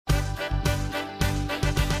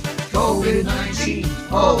COVID-19,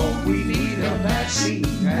 oh, we need a vaccine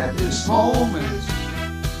at this moment.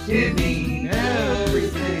 It means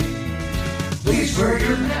everything. Please wear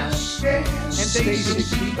your mask and stay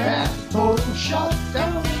 6 feet back. Total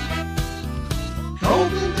shutdown.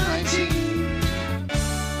 COVID-19.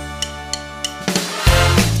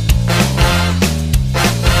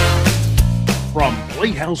 From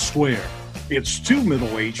Playhouse Square, it's two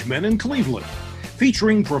middle-aged men in Cleveland,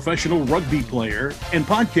 featuring professional rugby player and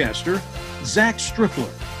podcaster Zach Striffler.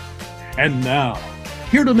 And now,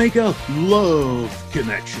 here to make a love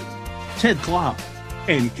connection, Ted Klopp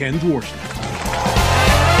and Ken Dworsky.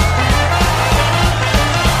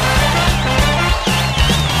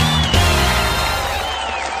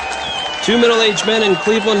 Two middle-aged men in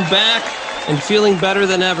Cleveland back and feeling better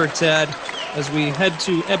than ever, Ted, as we head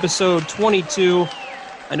to episode 22.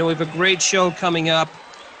 I know we have a great show coming up,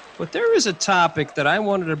 but there is a topic that I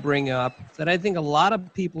wanted to bring up that I think a lot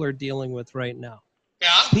of people are dealing with right now. Yeah?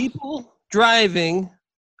 People driving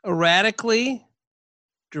erratically,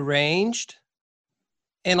 deranged,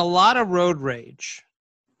 and a lot of road rage.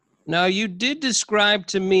 Now, you did describe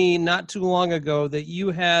to me not too long ago that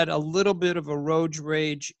you had a little bit of a road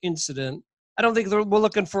rage incident. I don't think we're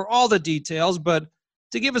looking for all the details, but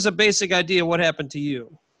to give us a basic idea what happened to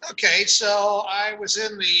you. Okay, so I was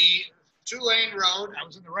in the two-lane road. I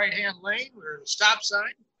was in the right-hand lane. We were at a stop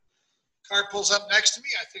sign. Car pulls up next to me.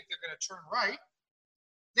 I think they're going to turn right.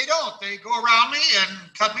 They don't. They go around me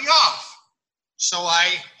and cut me off. So I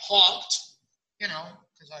honked,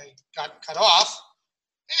 because I got cut off.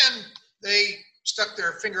 And they stuck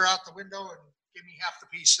their finger out the window and gave me half the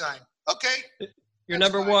peace sign. Okay. You're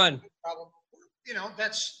number one. No problem.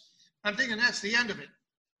 I'm thinking that's the end of it.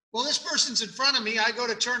 Well, this person's in front of me. I go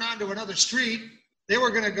to turn onto another street. They were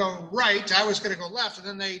going to go right. I was going to go left. And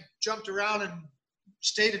then they jumped around and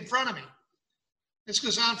stayed in front of me. This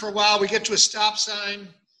goes on for a while. We get to a stop sign.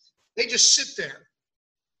 They just sit there.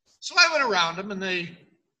 So I went around them and they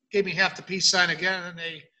gave me half the peace sign again. And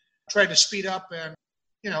they tried to speed up and,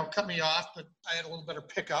 cut me off. But I had a little better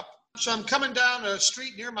pickup. So I'm coming down a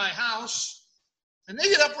street near my house. And they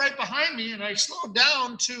get up right behind me. And I slowed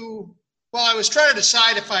down I was trying to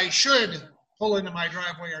decide if I should pull into my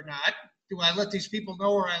driveway or not. Do I let these people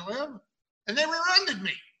know where I live? And they rear-ended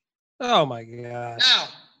me. Oh, my God. Now,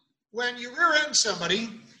 when you rear-end somebody,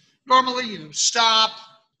 normally you stop,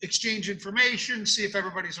 exchange information, see if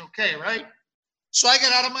everybody's okay, right? So I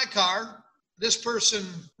get out of my car. This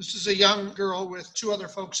is a young girl with two other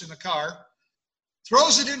folks in the car,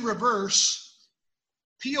 throws it in reverse,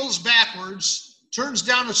 peels backwards, turns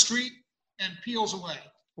down the street, and peels away.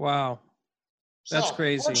 Wow. That's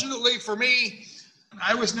crazy. Fortunately for me,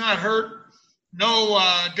 I was not hurt. No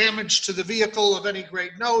damage to the vehicle of any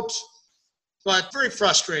great note, but very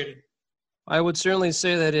frustrating. I would certainly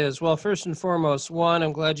say that is. Well, first and foremost, one,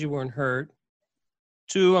 I'm glad you weren't hurt.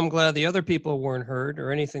 Two, I'm glad the other people weren't hurt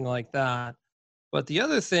or anything like that. But the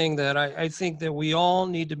other thing that I think that we all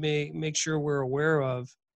need to make sure we're aware of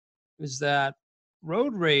is that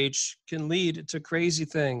road rage can lead to crazy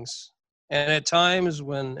things. And at times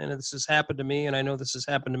and this has happened to me, and I know this has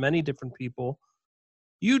happened to many different people,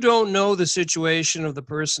 you don't know the situation of the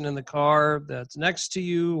person in the car that's next to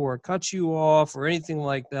you or cuts you off or anything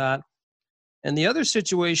like that. And the other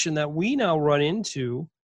situation that we now run into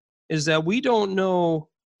is that we don't know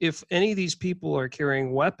if any of these people are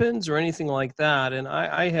carrying weapons or anything like that. And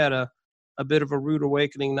I had a bit of a rude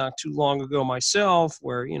awakening not too long ago myself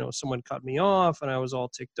where, someone cut me off and I was all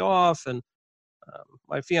ticked off. And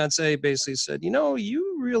my fiance basically said,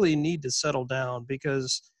 you really need to settle down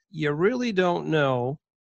because you really don't know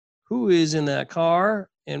who is in that car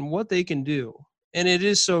and what they can do. And it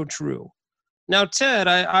is so true. Now, Ted,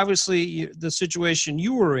 obviously the situation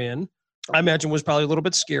you were in, I imagine was probably a little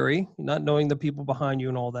bit scary, not knowing the people behind you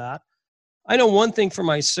and all that. I know one thing for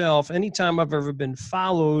myself, anytime I've ever been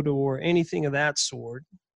followed or anything of that sort,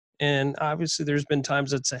 and obviously there's been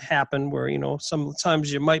times that's happened where,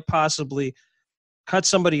 sometimes you might possibly cut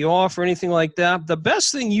somebody off or anything like that. The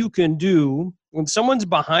best thing you can do when someone's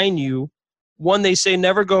behind you, one, they say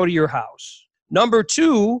never go to your house. Number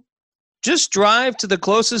two, just drive to the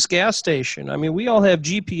closest gas station. I mean, we all have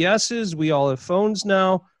GPSs. We all have phones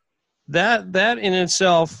now. That in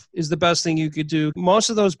itself is the best thing you could do.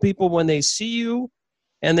 Most of those people, when they see you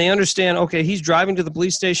and they understand, okay, he's driving to the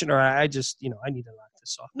police station, or I just, I need to knock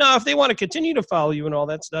this off. Now, if they want to continue to follow you and all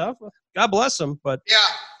that stuff, God bless them. But yeah,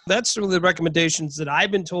 that's some of the recommendations that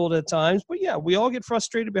I've been told at times. But yeah, we all get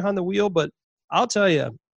frustrated behind the wheel. But I'll tell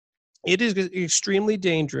you, it is extremely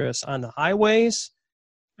dangerous on the highways.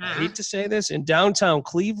 I hate to say this, in downtown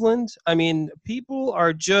Cleveland. I mean, people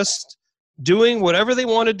are just doing whatever they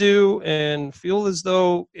want to do and feel as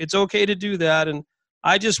though it's okay to do that. And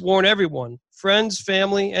I just warn everyone, friends,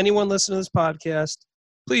 family, anyone listening to this podcast,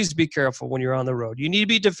 please be careful when you're on the road. You need to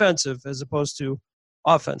be defensive as opposed to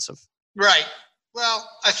offensive. Right. Well,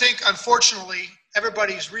 I think, unfortunately,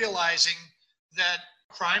 everybody's realizing that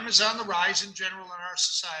crime is on the rise in general in our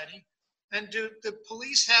society. And do the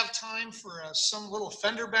police have time for some little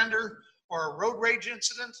fender bender or a road rage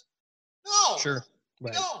incident? No. Sure. We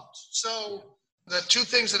Right. don't. So the two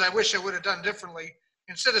things that I wish I would have done differently,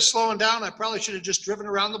 instead of slowing down, I probably should have just driven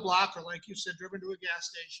around the block, or like you said, driven to a gas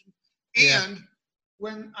station. Yeah. And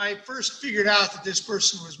when I first figured out that this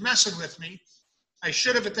person was messing with me, I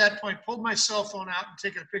should have at that point pulled my cell phone out and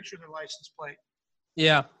taken a picture of their license plate.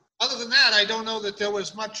 Yeah. Other than that, I don't know that there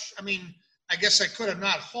was much. I mean, I guess I could have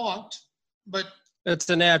not honked, but It's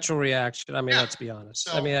a natural reaction. I mean, Yeah. let's be honest.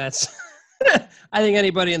 So- I mean, that's. I think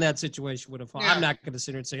anybody in that situation would have honked. Yeah. I'm not going to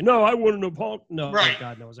sit here and say, no, I wouldn't have honked. No, Right.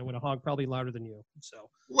 God knows. I would have honked probably louder than you. So,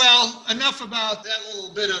 well, enough about that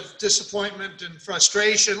little bit of disappointment and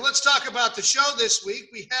frustration. Let's talk about the show this week.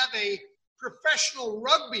 We have a professional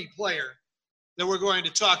rugby player that we're going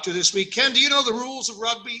to talk to this week. Ken, do you know the rules of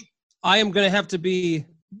rugby? I am going to have to be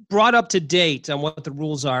brought up to date on what the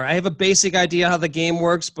rules are. I have a basic idea how the game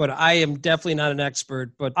works, but I am definitely not an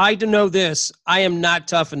expert. But I do know this. I am not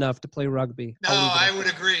tough enough to play rugby. No, I would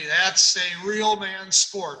agree. That's a real man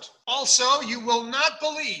sport. Also, you will not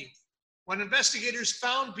believe when investigators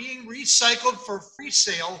found being recycled for free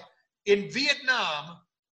sale in Vietnam.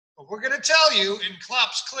 But we're going to tell you in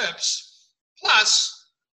Klopp's Clips. Plus,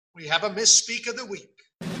 we have a misspeak of the week.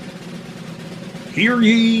 Hear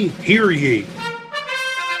ye, hear ye.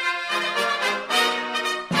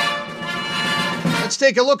 Let's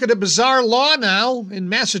take a look at a bizarre law now. In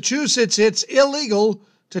Massachusetts, it's illegal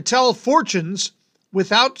to tell fortunes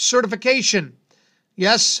without certification.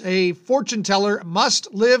 Yes, a fortune teller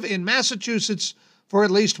must live in Massachusetts for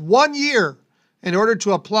at least 1 year in order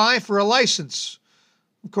to apply for a license.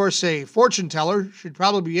 Of course, a fortune teller should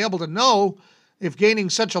probably be able to know if gaining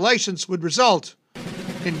such a license would result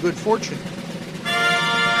in good fortune.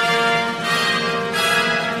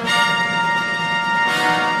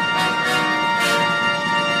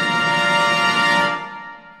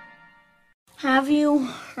 Have you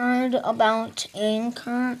heard about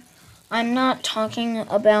Anchor? I'm not talking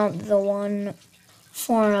about the one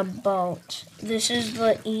for a boat. This is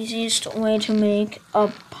the easiest way to make a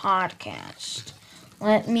podcast.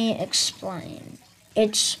 Let me explain.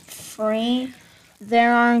 It's free.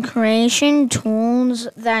 There are creation tools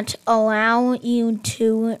that allow you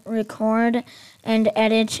to record and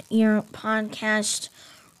edit your podcast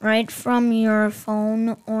right from your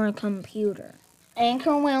phone or computer.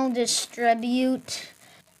 Anchor will distribute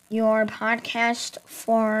your podcast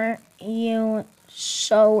for you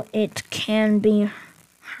so it can be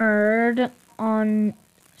heard on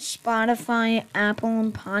Spotify,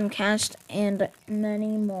 Apple Podcast, and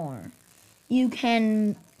many more. You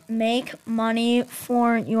can make money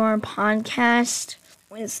for your podcast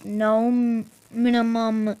with no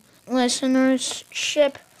minimum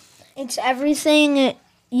listenership. It's everything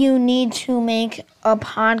you need to make a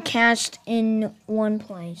podcast in one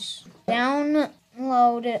place.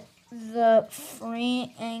 Download the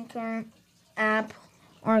free Anchor app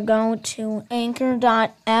or go to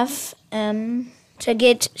anchor.fm to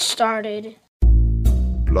get started.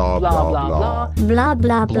 Blah blah blah. Blah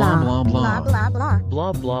blah blah. Blah blah blah. Blah blah blah.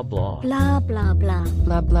 Blah blah blah. Blah blah blah.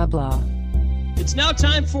 Blah, blah, blah. It's now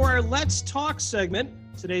time for our Let's Talk segment.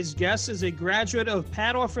 Today's guest is a graduate of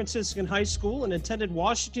Padua Franciscan High School and attended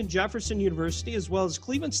Washington Jefferson University as well as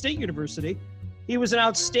Cleveland State University. He was an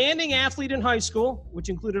outstanding athlete in high school, which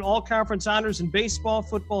included all conference honors in baseball,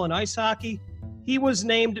 football, and ice hockey. He was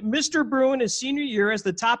named Mr. Bruin his senior year as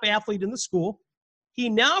the top athlete in the school. He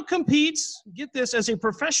now competes, get this, as a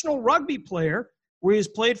professional rugby player, where he has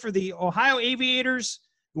played for the Ohio Aviators,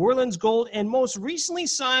 New Orleans Gold, and most recently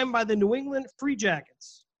signed by the New England Free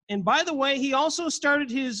Jackets. And by the way, he also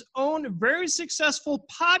started his own very successful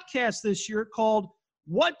podcast this year called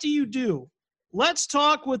What Do You Do? Let's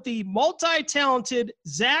talk with the multi-talented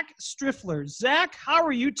Zach Striffler. Zach, how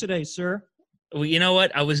are you today, sir? Well, you know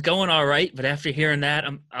what? I was going all right, but after hearing that,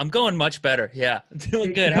 I'm going much better. Yeah, I'm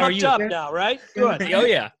doing good. How are you? Pumped up now, right? Good. Oh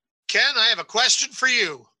yeah. Ken, I have a question for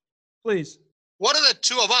you. Please. What are the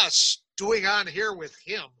two of us doing on here with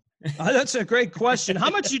him? That's a great question. How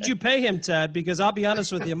much did you pay him, Ted? Because I'll be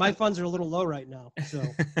honest with you, my funds are a little low right now. So,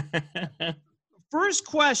 first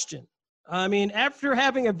question. I mean, after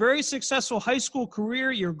having a very successful high school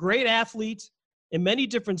career, you're a great athlete in many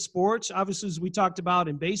different sports. Obviously, as we talked about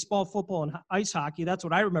in baseball, football, and ice hockey, that's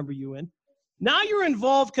what I remember you in. Now you're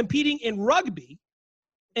involved competing in rugby.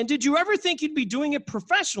 And did you ever think you'd be doing it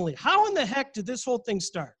professionally? How in the heck did this whole thing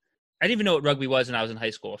start? I didn't even know what rugby was when I was in high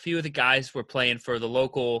school. A few of the guys were playing for the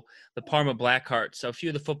Parma Blackhearts. So a few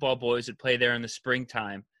of the football boys would play there in the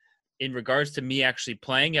springtime. In regards to me actually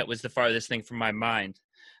playing, it was the farthest thing from my mind.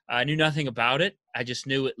 I knew nothing about it. I just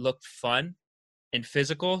knew it looked fun and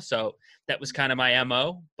physical. So that was kind of my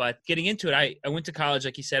MO. But getting into it, I went to college,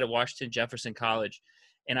 like you said, at Washington Jefferson College.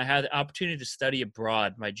 And I had the opportunity to study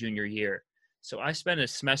abroad my junior year. So I spent a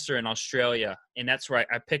semester in Australia, and that's where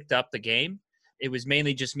I picked up the game. It was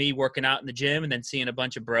mainly just me working out in the gym and then seeing a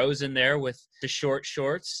bunch of bros in there with the short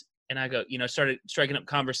shorts. And I started striking up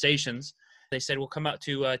conversations. They said, well, come out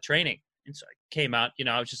to training. And so I came out,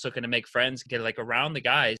 I was just looking to make friends, get around the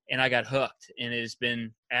guys. And I got hooked. And it has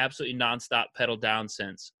been absolutely nonstop pedal down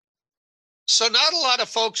since. So not a lot of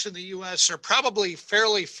folks in the U.S. are probably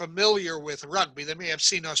fairly familiar with rugby. They may have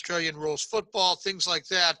seen Australian rules football, things like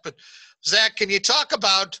that. But Zach, can you talk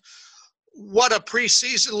about what a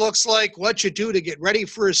preseason looks like, what you do to get ready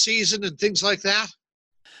for a season and things like that?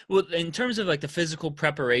 Well, in terms of the physical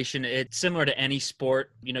preparation, it's similar to any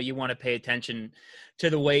sport. You want to pay attention to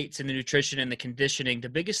the weights and the nutrition and the conditioning. The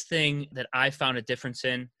biggest thing that I found a difference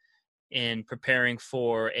in preparing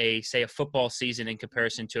for a football season in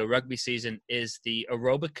comparison to a rugby season is the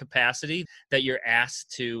aerobic capacity that you're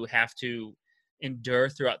asked to have to endure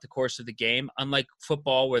throughout the course of the game. Unlike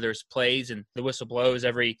football, where there's plays and the whistle blows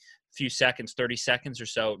every few seconds, 30 seconds or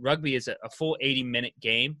so, rugby is a full 80-minute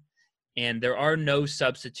game, and there are no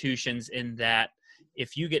substitutions in that.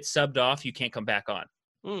 If you get subbed off, you can't come back on.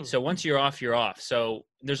 So once you're off, you're off. So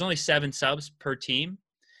there's only 7 subs per team,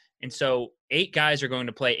 and so 8 guys are going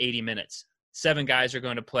to play 80 minutes. 7 guys are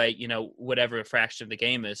going to play, whatever a fraction of the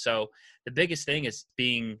game is. So the biggest thing is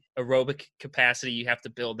being aerobic capacity. You have to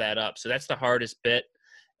build that up. So that's the hardest bit,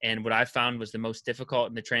 and what I found was the most difficult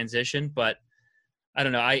in the transition. But I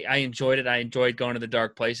don't know. I enjoyed it. I enjoyed going to the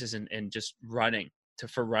dark places and just running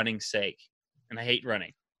for running's sake. And I hate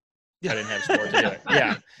running. I didn't have sport to do it.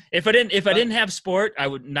 Yeah. If I didn't have sport, I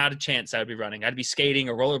would not a chance. I would be running. I'd be skating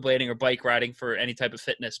or rollerblading or bike riding for any type of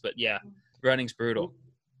fitness. But yeah, running's brutal.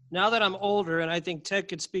 Now that I'm older, and I think Ted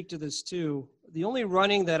could speak to this too, the only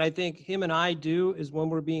running that I think him and I do is when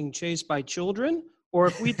we're being chased by children or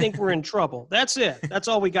if we think we're in trouble. That's it. That's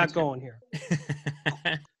all we got going here.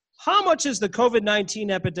 How much has the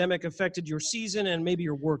COVID-19 epidemic affected your season and maybe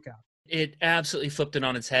your workout? It absolutely flipped it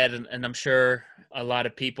on its head, and I'm sure a lot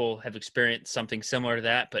of people have experienced something similar to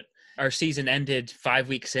that. But our season ended 5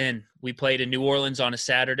 weeks in. We played in New Orleans on a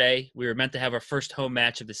Saturday. We were meant to have our first home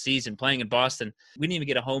match of the season playing in Boston. We didn't even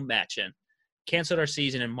get a home match in. Canceled our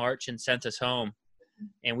season in March and sent us home.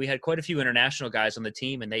 And we had quite a few international guys on the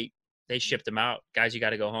team, and they shipped them out. Guys, you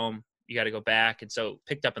got to go home. You got to go back. And so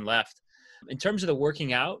picked up and left. In terms of the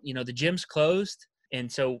working out, the gym's closed.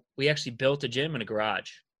 And so we actually built a gym in a garage.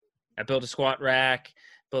 I built a squat rack,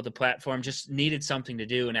 built a platform, just needed something to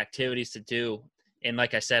do and activities to do. And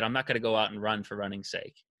like I said, I'm not going to go out and run for running's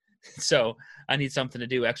sake. So I need something to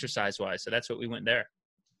do exercise-wise. So that's what we went there.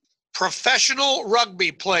 Professional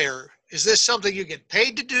rugby player. Is this something you get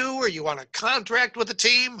paid to do, or you want a contract with the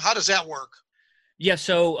team? How does that work? Yeah,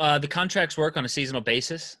 so the contracts work on a seasonal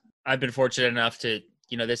basis. I've been fortunate enough to,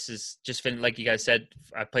 this is just been, like you guys said,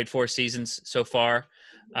 I played 4 seasons so far.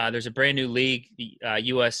 There's a brand new league, the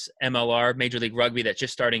US MLR, Major League Rugby, that's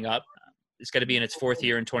just starting up. It's going to be in its 4th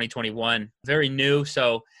year in 2021. Very new.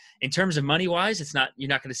 So in terms of money-wise, you're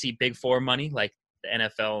not going to see big 4 money like the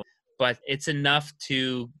NFL, but it's enough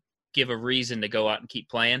to give a reason to go out and keep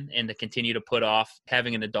playing and to continue to put off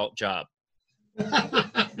having an adult job.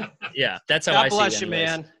 Yeah, that's how I see it. God bless you,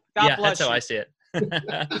 man. God bless you. That's how I see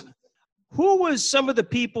it. Who was some of the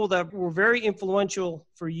people that were very influential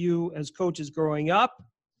for you as coaches growing up?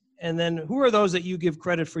 And then who are those that you give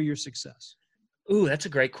credit for your success? Ooh, that's a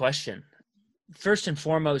great question. First and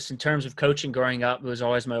foremost, in terms of coaching growing up, it was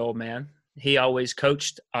always my old man. He always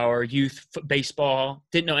coached our youth baseball,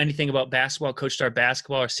 didn't know anything about basketball, coached our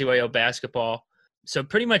basketball, our CYO basketball. So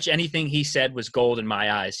pretty much anything he said was gold in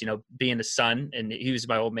my eyes, being the son, and he was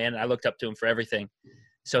my old man, and I looked up to him for everything.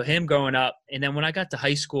 So him growing up, and then when I got to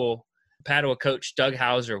high school, Padua coach Doug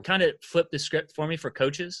Hauser kind of flipped the script for me for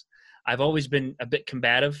coaches. I've always been a bit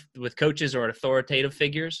combative with coaches or authoritative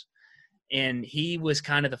figures, and he was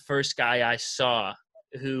kind of the first guy I saw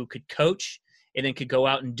who could coach and then could go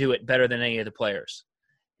out and do it better than any of the players.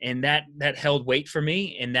 And that held weight for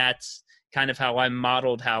me, and that's kind of how I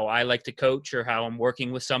modeled how I like to coach or how I'm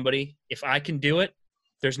working with somebody. If I can do it,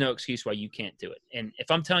 there's no excuse why you can't do it. And if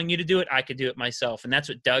I'm telling you to do it, I could do it myself. And that's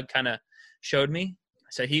what Doug kind of showed me.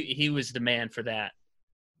 So he was the man for that.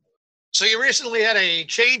 So you recently had a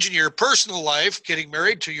change in your personal life, getting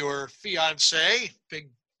married to your fiance. Big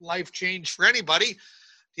life change for anybody. Do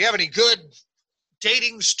you have any good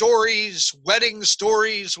dating stories, wedding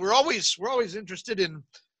stories? We're always interested in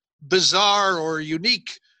bizarre or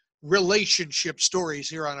unique relationship stories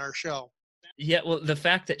here on our show. Yeah, well, the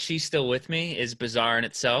fact that she's still with me is bizarre in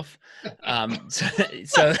itself.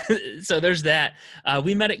 So there's that.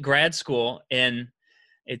 We met at grad school, and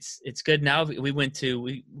it's good now.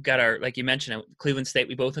 We got our, like you mentioned, Cleveland State.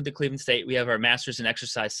 We both went to Cleveland State. We have our master's in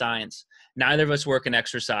exercise science. Neither of us work in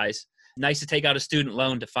exercise. Nice to take out a student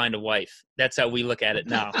loan to find a wife. That's how we look at it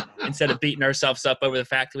now. Instead of beating ourselves up over the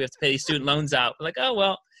fact that we have to pay these student loans out, we're like, oh,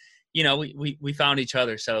 well, we found each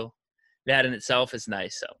other. So that in itself is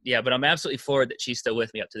nice. So yeah, but I'm absolutely floored that she's still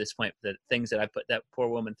with me up to this point, the things that I put that poor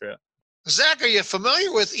woman through. Zach, are you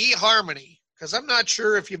familiar with eHarmony? Because I'm not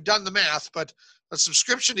sure if you've done the math, but a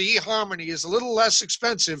subscription to eHarmony is a little less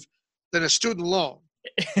expensive than a student loan.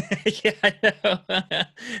 Yeah, I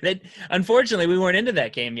know. Unfortunately, we weren't into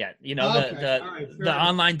that game yet. The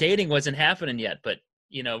online dating wasn't happening yet, but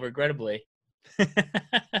regrettably.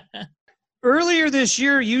 Earlier this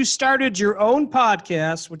year, you started your own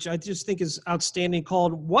podcast, which I just think is outstanding,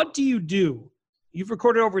 called What Do You Do? You've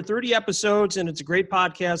recorded over 30 episodes, and it's a great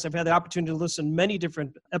podcast. I've had the opportunity to listen to many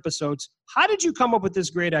different episodes. How did you come up with this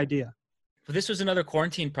great idea? Well, this was another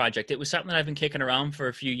quarantine project. It was something that I've been kicking around for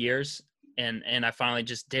a few years, and I finally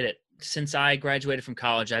just did it. Since I graduated from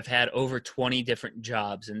college, I've had over 20 different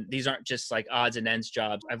jobs, and these aren't just like odds and ends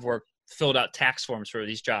jobs. I've filled out tax forms for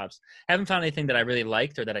these jobs. I haven't found anything that I really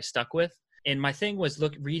liked or that I stuck with. And my thing was,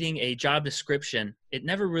 reading a job description, it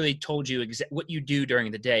never really told you what you do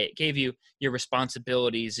during the day. It gave you your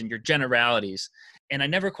responsibilities and your generalities. And I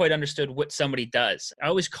never quite understood what somebody does. I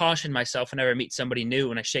always caution myself whenever I meet somebody new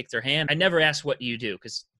and I shake their hand. I never ask, what do you do?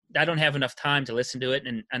 Because I don't have enough time to listen to it,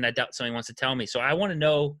 and I doubt somebody wants to tell me. So I want to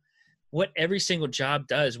know what every single job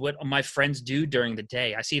does, what my friends do during the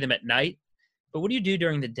day. I see them at night, but what do you do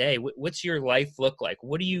during the day? What's your life look like?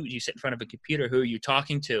 What do you sit in front of a computer? Who are you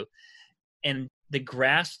talking to? And the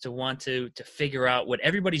grasp to want to figure out what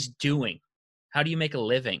everybody's doing. How do you make a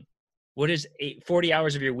living? What is 40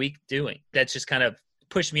 hours of your week doing? That's just kind of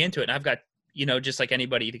pushed me into it. And I've got, just like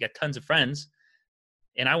anybody, you got tons of friends,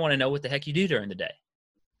 and I want to know what the heck you do during the day.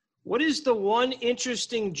 What is the one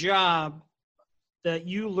interesting job that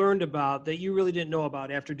you learned about that you really didn't know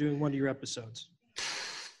about after doing one of your episodes?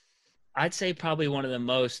 I'd say probably one of the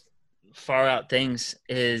most far out things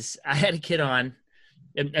is I had a kid on,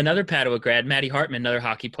 another Padua grad, Matty Hartman, another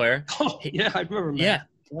hockey player. Oh, yeah, I remember Matt.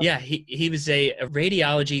 Yeah, he was a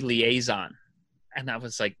radiology liaison. And I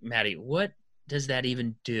was like, Matty, what does that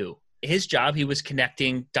even do? His job, he was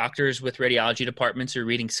connecting doctors with radiology departments or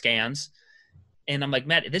reading scans. And I'm like,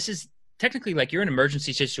 Matt, this is technically like you're in an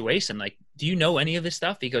emergency situation. Like, do you know any of this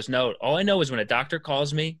stuff? He goes, no, all I know is when a doctor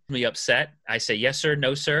calls me upset, I say, yes, sir,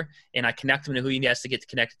 no, sir. And I connect him to who he has to get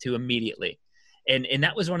connected to immediately. And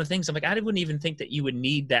that was one of the things I'm like, I wouldn't even think that you would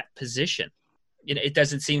need that position. It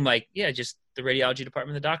doesn't seem like, just the radiology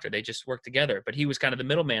department and the doctor, they just work together. But he was kind of the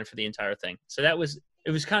middleman for the entire thing. So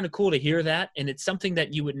it was kind of cool to hear that. And it's something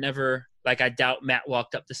that you would never, like, I doubt Matt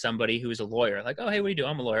walked up to somebody who's a lawyer, like, oh, hey, what do you do?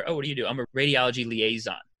 I'm a lawyer. Oh, what do you do? I'm a radiology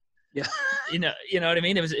liaison. Yeah. You know what I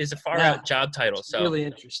mean? It's a far out job title. So really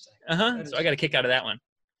interesting. So I got a kick out of that one.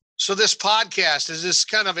 So this podcast, is this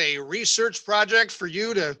kind of a research project for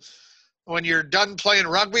you to, when you're done playing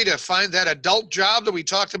rugby, to find that adult job that we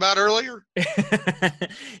talked about earlier?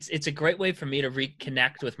 It's a great way for me to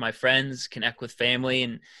reconnect with my friends, connect with family,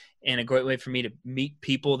 and a great way for me to meet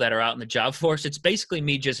people that are out in the job force. It's basically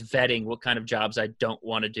me just vetting what kind of jobs I don't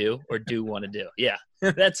want to do or do want to do. Yeah,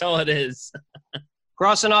 that's all it is.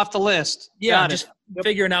 Crossing off the list. Yeah, just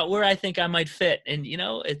figuring out where I think I might fit. And,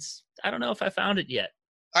 I don't know if I found it yet.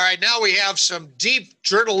 All right, now we have some deep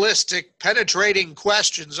journalistic penetrating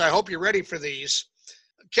questions. I hope you're ready for these.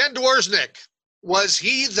 Ken Dworsnik, was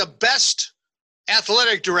he the best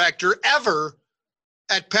athletic director ever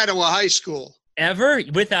at Padua High School? Ever?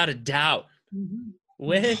 Without a doubt. Mm-hmm.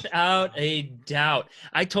 Without a doubt.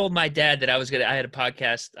 I told my dad that I had a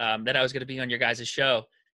podcast that I was going to be on your guys' show.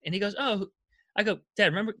 And he goes, oh, I go, Dad,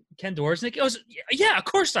 remember Ken Dworsnik? He goes, yeah, of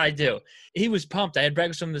course I do. He was pumped. I had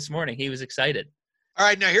breakfast with him this morning. He was excited. All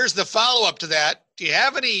right, now here's the follow-up to that. Do you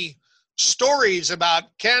have any stories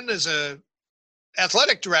about Ken as a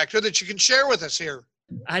athletic director that you can share with us here?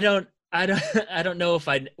 I don't know if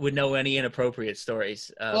I would know any inappropriate stories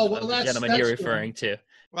of the gentleman you're referring to.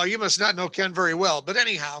 Well, you must not know Ken very well, but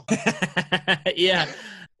anyhow. Yeah.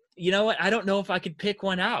 You know what? I don't know if I could pick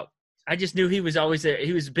one out. I just knew he was always there.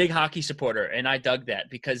 He was a big hockey supporter, and I dug that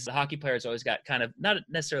because the hockey players always got kind of not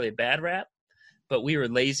necessarily a bad rap, but we were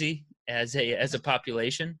lazy as a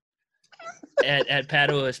population at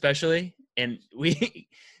Padua especially, and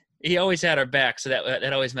he always had our back, so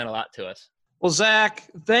that always meant a lot to us. Well, Zach,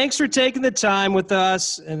 thanks for taking the time with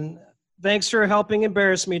us, and thanks for helping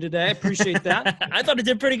embarrass me today. I appreciate that. I thought it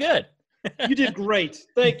did pretty good. You did great.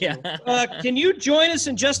 Thank you. Can you join us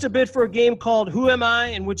in just a bit for a game called Who Am I,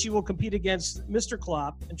 in which you will compete against Mr.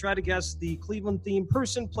 Klopp and try to guess the Cleveland-themed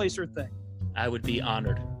person, place, or thing? I would be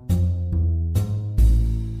honored.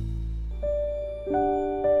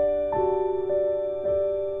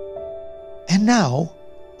 And now,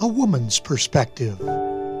 a woman's perspective.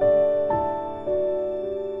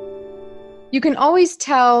 You can always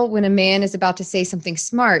tell when a man is about to say something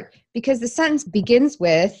smart because the sentence begins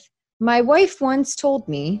with, "My wife once told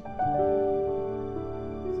me."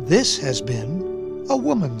 This has been a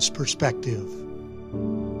woman's perspective.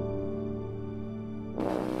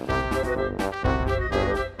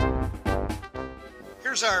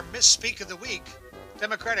 Here's our Misspeak of the Week.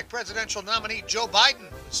 Democratic presidential nominee Joe Biden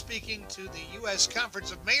was speaking to the U.S.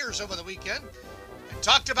 Conference of Mayors over the weekend and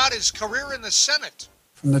talked about his career in the Senate.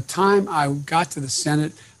 From the time I got to the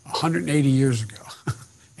Senate 180 years ago,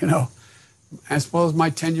 as well as my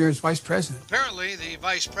tenure as vice president. Apparently, the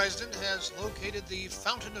vice president has located the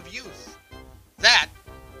fountain of youth. That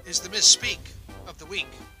is the Misspeak of the Week.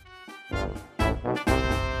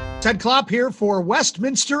 Ted Klopp here for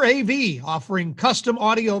Westminster AV, offering custom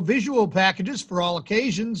audio-visual packages for all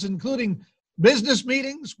occasions, including business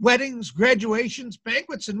meetings, weddings, graduations,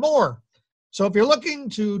 banquets, and more. So if you're looking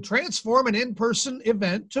to transform an in-person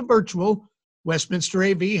event to virtual, Westminster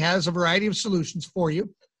AV has a variety of solutions for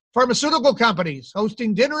you. Pharmaceutical companies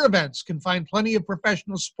hosting dinner events can find plenty of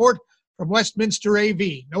professional support from Westminster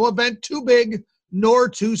AV. No event too big nor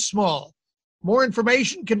too small. More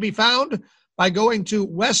information can be found by going to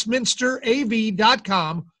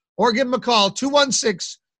westminsterav.com or give them a call,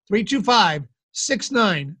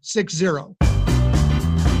 216-325-6960.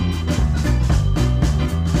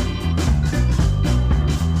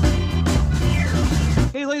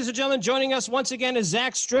 Hey, ladies and gentlemen, joining us once again is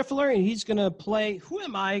Zach Striffler, and he's going to play Who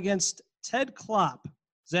Am I against Ted Klopp.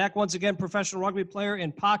 Zach, once again, professional rugby player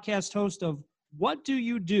and podcast host of What Do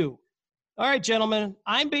You Do? All right, gentlemen,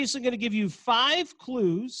 I'm basically going to give you 5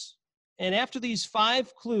 clues, and after these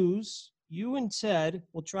 5 clues, you and Ted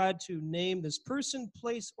will try to name this person,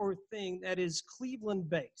 place, or thing that is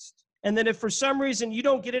Cleveland-based. And then if for some reason you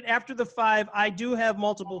don't get it after the 5, I do have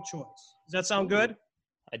multiple choice. Does that sound good?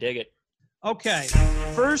 I dig it. Okay,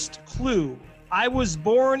 first clue. I was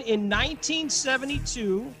born in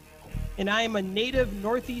 1972, and I am a native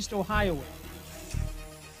Northeast Ohioan.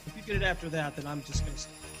 If you get it after that, then I'm just going to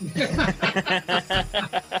stop.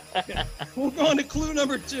 Okay. We'll go on to clue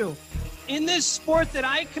number 2. In this sport that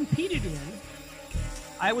I competed in,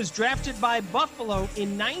 I was drafted by Buffalo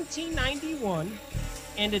in 1991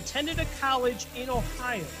 and attended a college in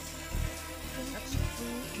Ohio. That's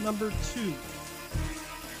clue number 2.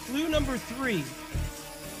 Clue number 3.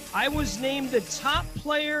 I was named the top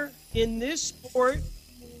player in this sport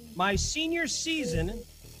my senior season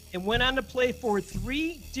and went on to play for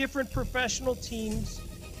 3 different professional teams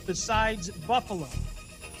besides Buffalo.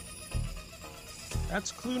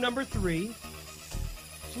 That's clue number 3.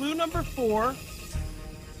 Clue number 4.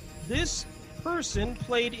 This person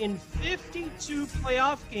played in 52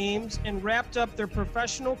 playoff games and wrapped up their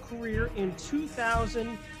professional career in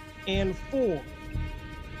 2004.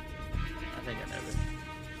 I think I know this.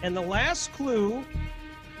 And the last clue,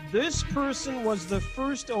 this person was the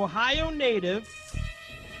first Ohio native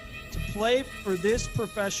to play for this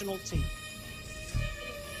professional team.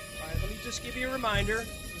 All right, let me just give you a reminder.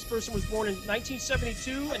 This person was born in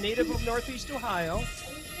 1972, a native of Northeast Ohio.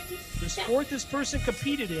 The sport this person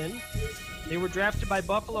competed in, they were drafted by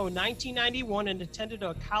Buffalo in 1991 and attended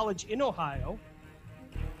a college in Ohio.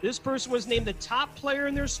 This person was named the top player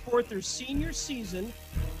in their sport their senior season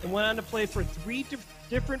and went on to play for 3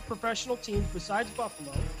 different professional teams besides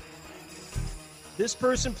Buffalo. This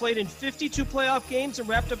person played in 52 playoff games and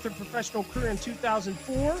wrapped up their professional career in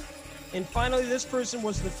 2004. And finally, this person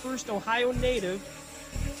was the first Ohio native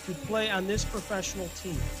to play on this professional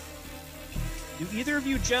team. Do either of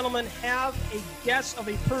you gentlemen have a guess of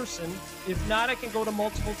a person? If not, I can go to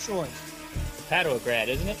multiple choice. Padua grad,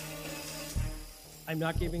 isn't it? I'm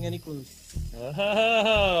not giving any clues.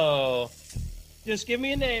 Oh. Just give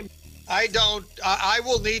me a name. I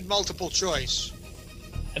will need multiple choice.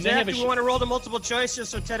 Zach, do we want to roll the multiple choice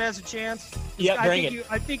just so Ted has a chance? Yeah,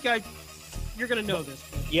 you're going to know this.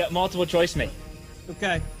 Yeah, multiple choice me.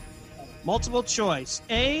 Okay. Multiple choice.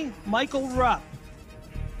 A, Michael Rupp.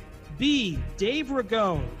 B, Dave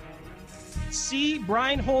Ragone. C,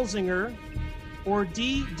 Brian Holzinger. Or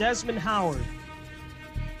D, Desmond Howard.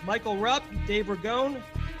 Michael Rupp, Dave Ragone,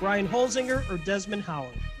 Brian Holzinger, or Desmond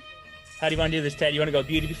Howard. How do you want to do this, Ted? You want to go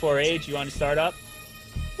beauty before age? You want to start up?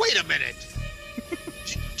 Wait a minute.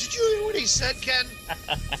 Did you hear what he said, Ken?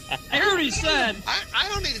 I heard what he said. I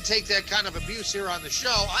don't need to take that kind of abuse here on the show.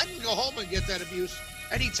 I can go home and get that abuse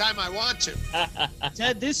anytime I want to.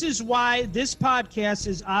 Ted, this is why this podcast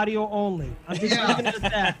is audio only. I'm just leaving it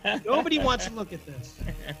at that. Nobody wants to look at this.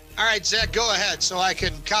 All right, Zach, go ahead so I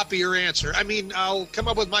can copy your answer. I mean, I'll come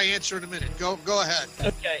up with my answer in a minute. Go ahead.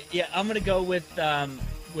 Okay, yeah, I'm going to go with Brian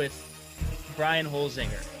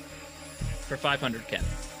Holzinger for 500, Ken.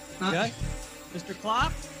 Okay. Mr.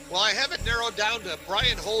 Klopp? Well, I have it narrowed down to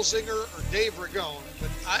Brian Holzinger or Dave Ragone, but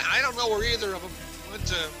I don't know where either of them went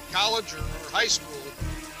to college or high school.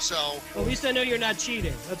 So at least I know you're not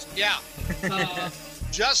cheating. Yeah.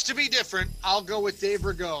 Just to be different, I'll go with Dave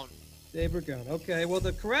Ragone. Dave Ragone. Okay. Well,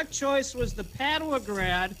 the correct choice was the Padua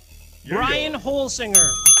grad, Brian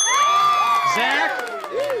Holzinger. Zach,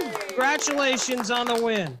 congratulations on the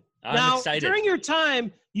win. I'm excited. During your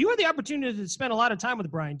time, you had the opportunity to spend a lot of time with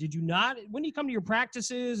Brian, did you not? When you come to your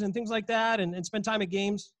practices and things like that and spend time at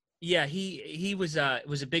games? Yeah, he was it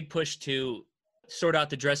was a big push to sort out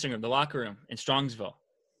the dressing room, the locker room in Strongsville.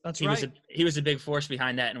 That's right. He was a big force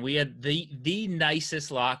behind that, and we had the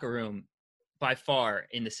nicest locker room by far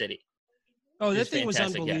in the city. Oh, that thing was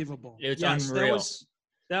unbelievable. Yeah. It was unreal.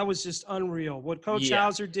 That was just unreal. What Coach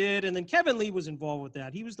Hauser did, and then Kevin Lee was involved with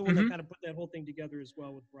that. He was the one that kind of put that whole thing together as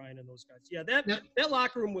well with Brian and those guys. Yeah, that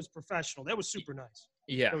locker room was professional. That was super nice.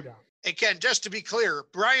 Yeah. No doubt. Hey, Ken, just to be clear,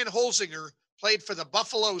 Brian Holzinger played for the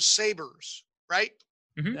Buffalo Sabres, right?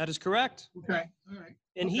 Mm-hmm. That is correct. Okay. All right.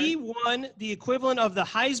 And he won the equivalent of the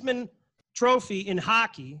Heisman Trophy in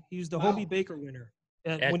hockey. He was the Hobie Baker winner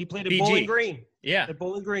when he played at Bowling Green. Yeah. At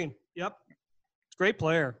Bowling Green. Yep. Great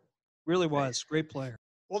player. Really was. Great player.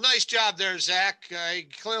 Well, nice job there, Zach. I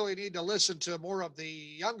clearly need to listen to more of the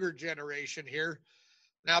younger generation here.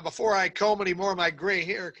 Now, before I comb any more of my gray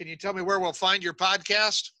hair, can you tell me where we'll find your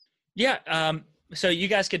podcast? Yeah. So you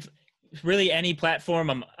guys could really any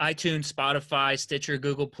platform, iTunes, Spotify, Stitcher,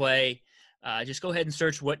 Google Play. Just go ahead and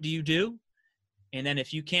search What Do You Do? And then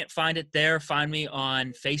if you can't find it there, find me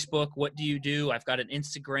on Facebook, What Do You Do? I've got an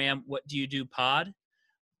Instagram, What Do You Do Pod.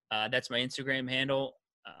 That's my Instagram handle.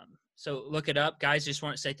 So look it up. Guys, just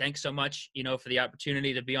want to say thanks so much, for the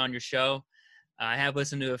opportunity to be on your show. I have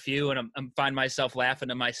listened to a few, and I'm find myself laughing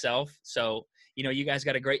to myself. So, you guys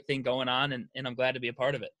got a great thing going on, and I'm glad to be a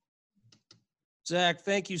part of it. Zach,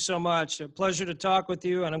 thank you so much. A pleasure to talk with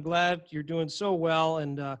you, and I'm glad you're doing so well.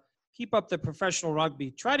 And keep up the professional rugby.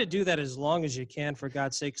 Try to do that as long as you can, for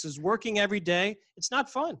God's sake, because working every day, it's not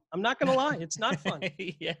fun. I'm not going to lie. It's not fun.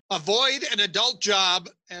 Yeah. Avoid an adult job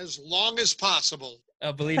as long as possible.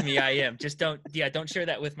 Oh, believe me, I am. Just don't share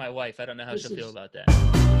that with my wife. I don't know how she'll feel about that.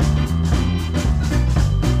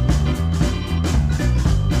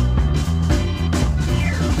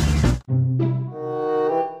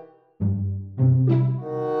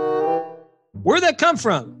 Where'd that come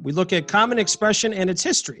from? We look at common expression and its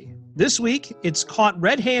history. This week, it's caught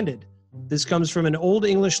red-handed. This comes from an Old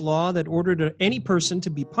English law that ordered any person to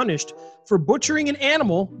be punished for butchering an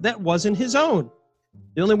animal that wasn't his own.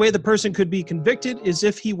 The only way the person could be convicted is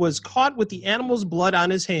if he was caught with the animal's blood on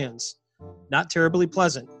his hands. Not terribly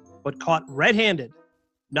pleasant, but caught red-handed.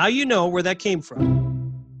 Now you know where that came from.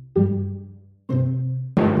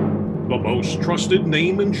 The most trusted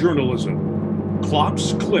name in journalism,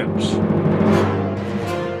 Klopp's Clips.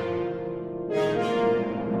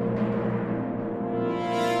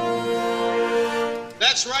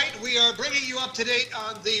 That's right. We are bringing you up to date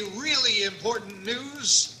on the really important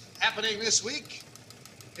news happening this week.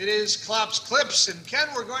 It is Klopp's Clips, and Ken,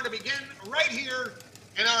 we're going to begin right here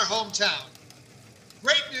in our hometown.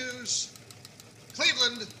 Great news.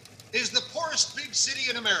 Cleveland is the poorest big city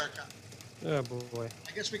in America. Oh, boy.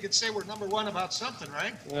 I guess we could say we're number one about something,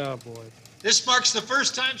 right? Oh, boy. This marks the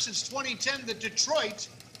first time since 2010 that Detroit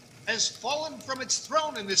has fallen from its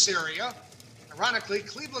throne in this area. Ironically,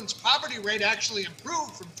 Cleveland's poverty rate actually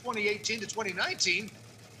improved from 2018 to 2019,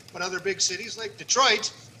 but other big cities like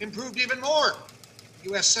Detroit improved even more.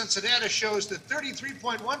 U.S. Census data shows that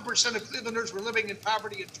 33.1% of Clevelanders were living in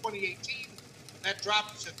poverty in 2018. That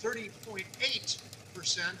dropped to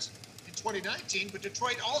 30.8% in 2019, but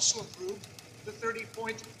Detroit also improved to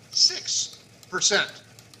 30.6%.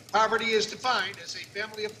 Poverty is defined as a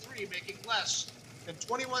family of three making less than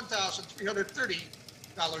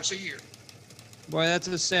 $21,330 a year. Boy, that's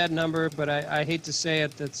a sad number, but I hate to say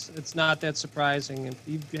it. It's not that surprising.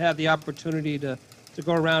 If you have the opportunity to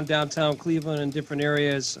go around downtown Cleveland and different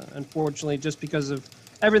areas, unfortunately, just because of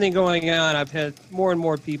everything going on, I've had more and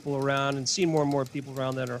more people around and seen more and more people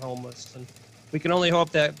around that are homeless. And we can only hope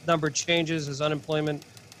that number changes as unemployment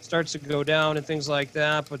starts to go down and things like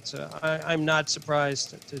that. But I'm not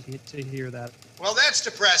surprised to hear that. Well, that's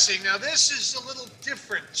depressing. Now, this is a little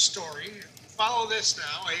different story. Follow this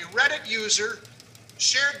now. A Reddit user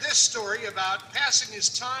shared this story about passing his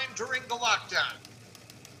time during the lockdown.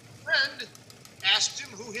 A friend asked him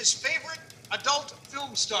who his favorite adult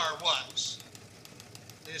film star was.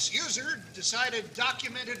 This user decided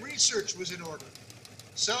documented research was in order.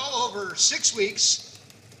 So, over 6 weeks,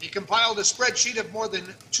 he compiled a spreadsheet of more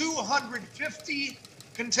than 250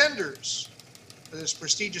 contenders for this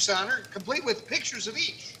prestigious honor, complete with pictures of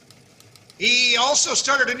each. He also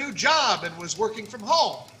started a new job and was working from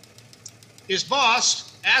home. His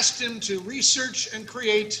boss asked him to research and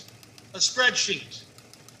create a spreadsheet.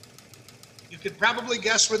 You could probably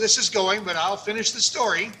guess where this is going, but I'll finish the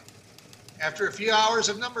story. After a few hours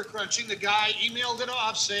of number crunching, the guy emailed it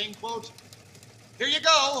off saying, quote, "Here you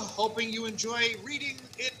go, hoping you enjoy reading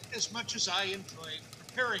it as much as I enjoyed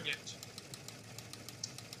preparing it."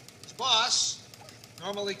 His boss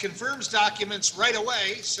normally confirms documents right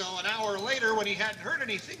away, so an hour later, when he hadn't heard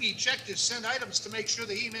anything, he checked his sent items to make sure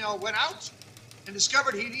the email went out and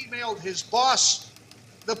discovered he'd emailed his boss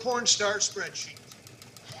the porn star spreadsheet.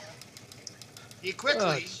 He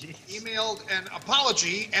quickly emailed an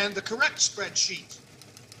apology and the correct spreadsheet.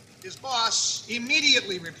 His boss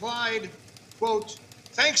immediately replied, quote,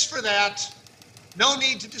 "Thanks for that. No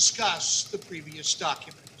need to discuss the previous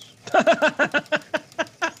documents."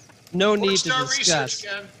 No need to discuss.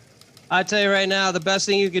 I tell you right now, the best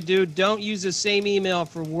thing you could do, don't use the same email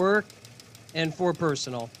for work and for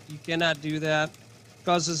personal. You cannot do that. It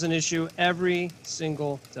causes an issue every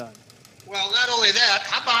single time. Well, not only that,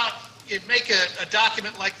 how about you make a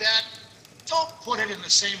document like that, don't put it in the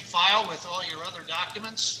same file with all your other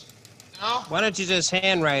documents, you know? Why don't you just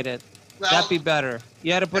handwrite it? Well, that'd be better.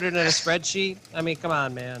 You had to put it in a spreadsheet? I mean, come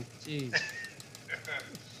on, man. Jeez.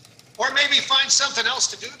 Or maybe find something else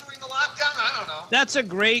to do during the lockdown? I don't know. That's a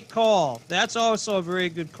great call. That's also a very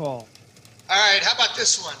good call. All right, how about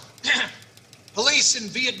this one? Police in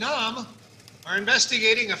Vietnam are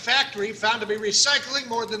investigating a factory found to be recycling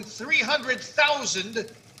more than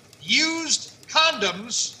 300,000 used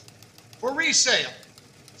condoms for resale.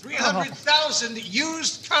 300,000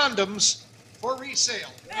 used condoms for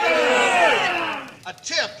resale. A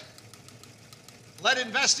tip led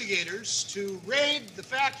investigators to raid the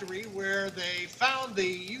factory where they found the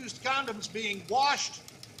used condoms being washed,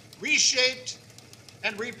 reshaped,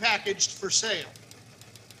 and repackaged for sale.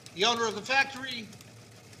 The owner of the factory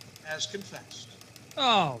has confessed.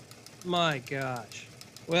 Oh, my gosh.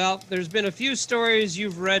 Well, there's been a few stories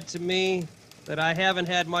you've read to me that I haven't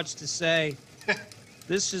had much to say.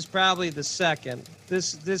 This is probably the second.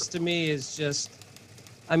 This to me is just,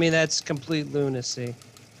 I mean, that's complete lunacy.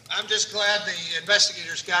 I'm just glad the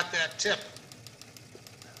investigators got that tip.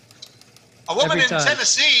 A woman in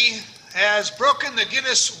Tennessee has broken the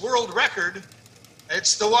Guinness World Record.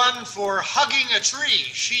 It's the one for hugging a tree.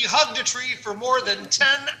 She hugged a tree for more than 10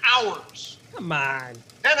 hours. Come on.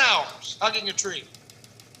 10 hours hugging a tree.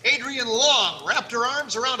 Adrian Long wrapped her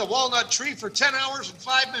arms around a walnut tree for 10 hours and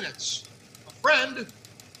 5 minutes. A friend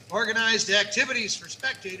organized activities for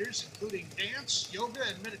spectators, including dance, yoga,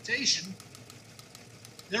 and meditation.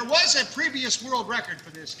 There was a previous world record for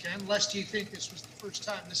this, Ken, lest you think this was the first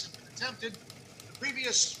time this had been attempted. The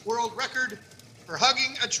previous world record for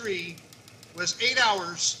hugging a tree was 8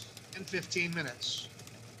 hours and 15 minutes.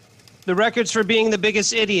 The record's for being the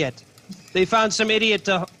biggest idiot. They found some idiot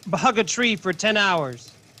to hug a tree for 10 hours.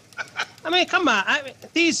 I mean, come on.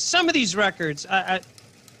 Some of these records, I'm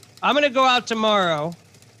going to go out tomorrow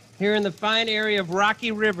here in the fine area of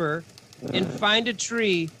Rocky River and find a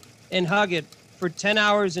tree and hug it for 10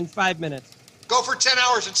 hours and 5 minutes. Go for 10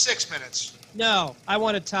 hours and 6 minutes. No, I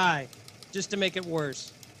want a tie, just to make it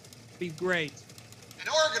worse. Be great. An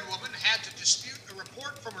Oregon woman had to dispute a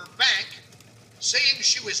report from her bank saying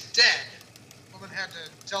she was dead. The woman had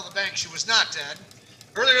to tell the bank she was not dead.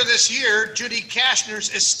 Earlier this year, Judy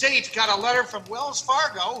Kashner's estate got a letter from Wells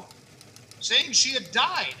Fargo saying she had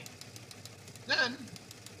died. Then,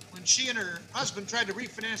 when she and her husband tried to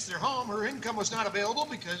refinance their home, her income was not available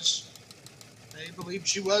because they believed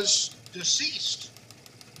she was deceased.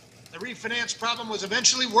 The refinance problem was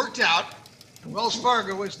eventually worked out, and Wells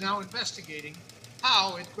Fargo is now investigating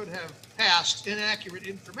how it could have passed inaccurate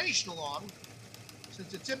information along,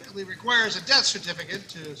 since it typically requires a death certificate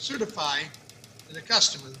to certify to the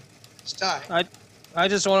customer. It's Ty. I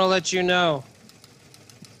just want to let you know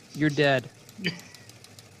you're dead.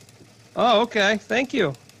 Oh, okay. Thank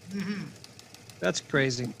you. Mm-hmm. That's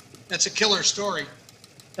crazy. That's a killer story.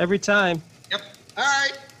 Every time. Yep. All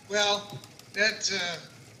right. Well, that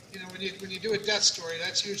when you do a death story,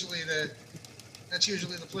 that's usually the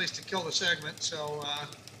place to kill the segment. So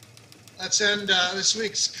let's end this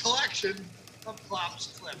week's collection of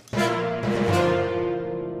Klopp's clips.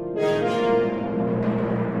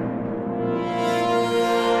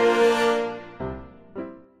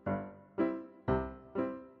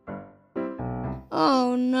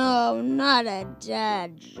 Oh no, not a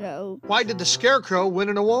dad joke. Why did the Scarecrow win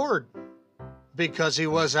an award? Because he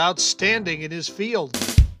was outstanding in his field.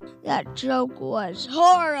 That joke was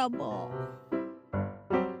horrible.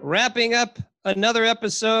 Wrapping up another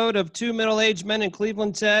episode of Two Middle-Aged Men in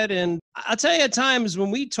Cleveland, Ted. And I'll tell you, at times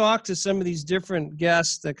when we talk to some of these different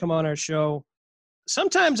guests that come on our show,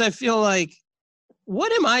 sometimes I feel like,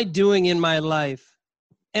 what am I doing in my life?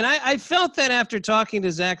 And I felt that after talking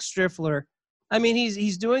to Zach Striffler. I mean,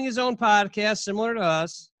 he's doing his own podcast, similar to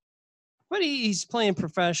us, but he's playing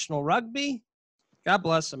professional rugby. God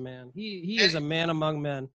bless him, man. He is a man among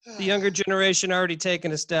men. The younger generation already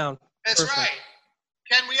taking us down. That's Perfect. right.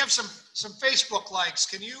 Ken, we have some Facebook likes.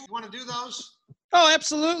 You want to do those? Oh,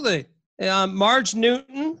 absolutely. Marge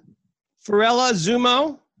Newton, Farella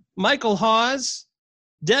Zumo, Michael Hawes,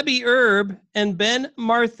 Debbie Erb, and Ben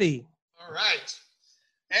Marthy. All right.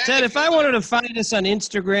 And Ted, if I wanted to find us on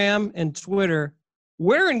Instagram and Twitter,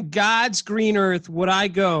 where in God's green earth would I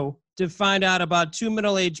go to find out about Two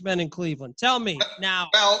Middle-Aged Men in Cleveland? Tell me now.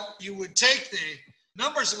 Well, you would take the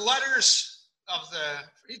numbers and letters of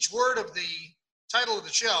each word of the title of the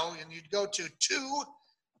show, and you'd go to 2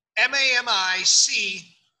 MAMICLE.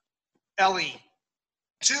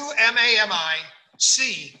 2 MAMICLE.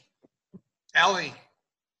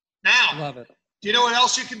 Now, Love it. Do you know what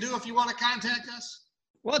else you can do if you want to contact us?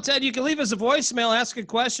 Well, Ted, you can leave us a voicemail, ask a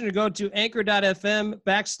question, or go to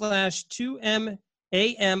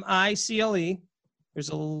anchor.fm/2MAMICLE. There's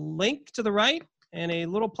a link to the right and a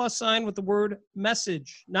little plus sign with the word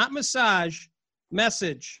message, not massage,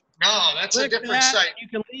 message. No, that's Click a different that, site. You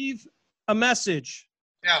can leave a message.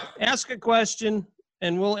 Yeah. Ask a question,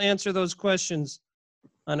 and we'll answer those questions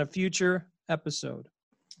on a future episode.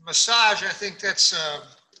 Massage, I think that's a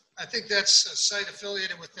site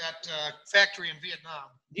affiliated with that factory in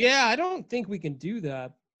Vietnam. Yeah, I don't think we can do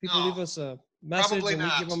that. People No, leave us a message probably and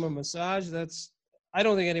not. we give them a massage. I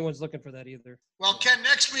don't think anyone's looking for that either. Well, Ken,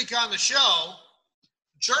 next week on the show,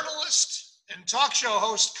 journalist and talk show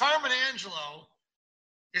host Carmen Angelo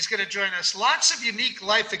is going to join us. Lots of unique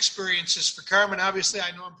life experiences for Carmen. Obviously,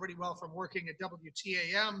 I know him pretty well from working at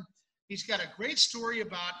WTAM. He's got a great story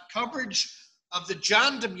about coverage of the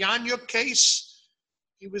John Demjanjuk case.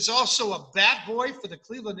 He was also a bat boy for the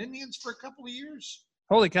Cleveland Indians for a couple of years.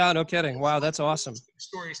 Holy cow, no kidding. Wow, that's awesome.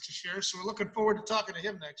 Stories to share. So we're looking forward to talking to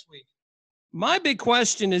him next week. My big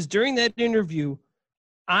question is, during that interview,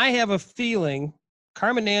 I have a feeling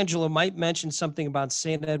Carmen Angelo might mention something about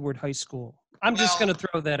St. Edward High School. I'm just going to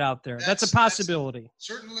throw that out there. That's a possibility.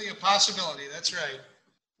 Certainly a possibility. That's right.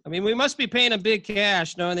 I mean, we must be paying him big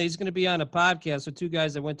cash knowing that he's going to be on a podcast with two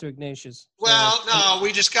guys that went to Ignatius. Well, no,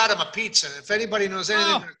 we just got him a pizza. If anybody knows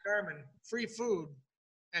anything about Carmen, free food,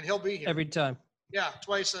 and he'll be here. Every time. Yeah,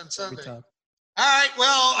 twice on Sunday. Every time. All right,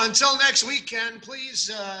 well, until next weekend, please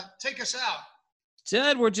take us out.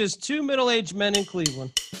 Ted, we're just two middle-aged men in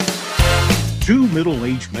Cleveland. Two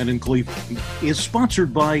Middle-Aged Men in Cleveland is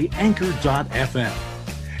sponsored by Anchor.fm.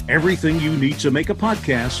 Everything you need to make a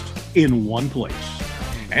podcast in one place.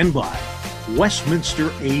 And by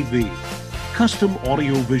Westminster AV, custom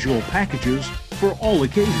audio-visual packages for all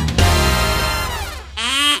occasions.